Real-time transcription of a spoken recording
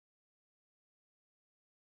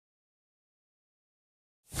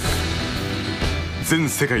全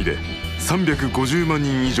世界で350万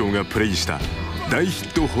人以上がプレイした大ヒ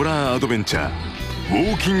ットホラーアドベンチャー「ウ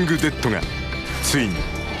ォーキング・デッド」がついに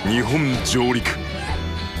日本上陸。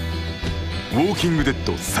ウォーキング・デッ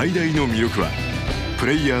ド最大の魅力はプ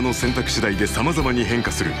レイヤーの選択次第でさまざまに変化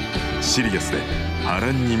するシリアスで波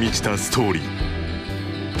乱に満ちたストーリー。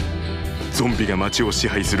ゾンビが街を支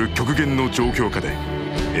配する極限の状況下で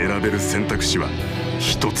選べる選択肢は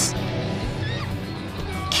一つ。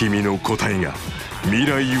君の答えが未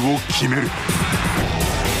来を決める。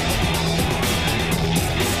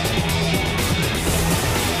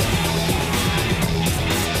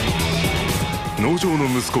農場の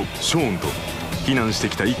息子ショーンと避難して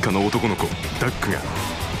きた一家の男の子ダックが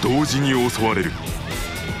同時に襲われる。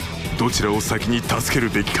どちらを先に助け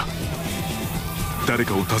るべきか。誰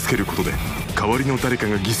かを助けることで代わりの誰か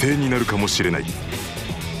が犠牲になるかもしれない。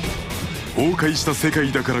崩壊した世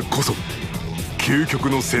界だからこそ究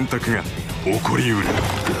極の選択が起こりうる。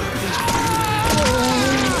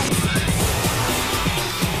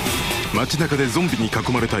街中でゾンビに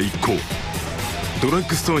囲まれた一行。ドラッ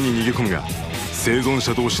グストアに逃げ込むが生存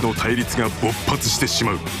者同士の対立が勃発してし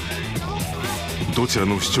まう。どちら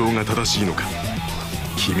の主張が正しいのか、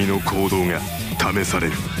君の行動が試され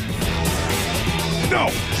る。 No!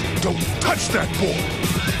 Don't touch that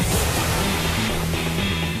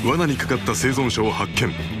boy! 罠にかかった生存者を発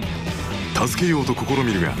見。助けようと試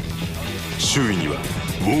みるが周囲には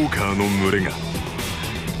ウォーカーの群れが。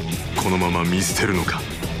このまま見捨てるのか、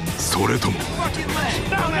それとも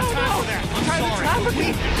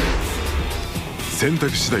選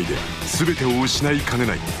択次第で全てを失いかね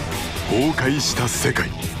ない崩壊した世界。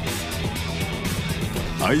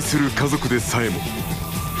愛する家族でさえも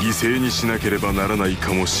犠牲にしなければならない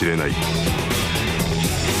かもしれない。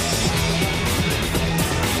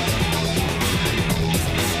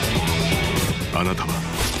あなたは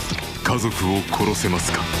家族を殺せま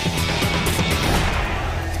すか？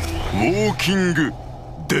ウォーキング・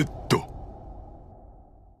デッド。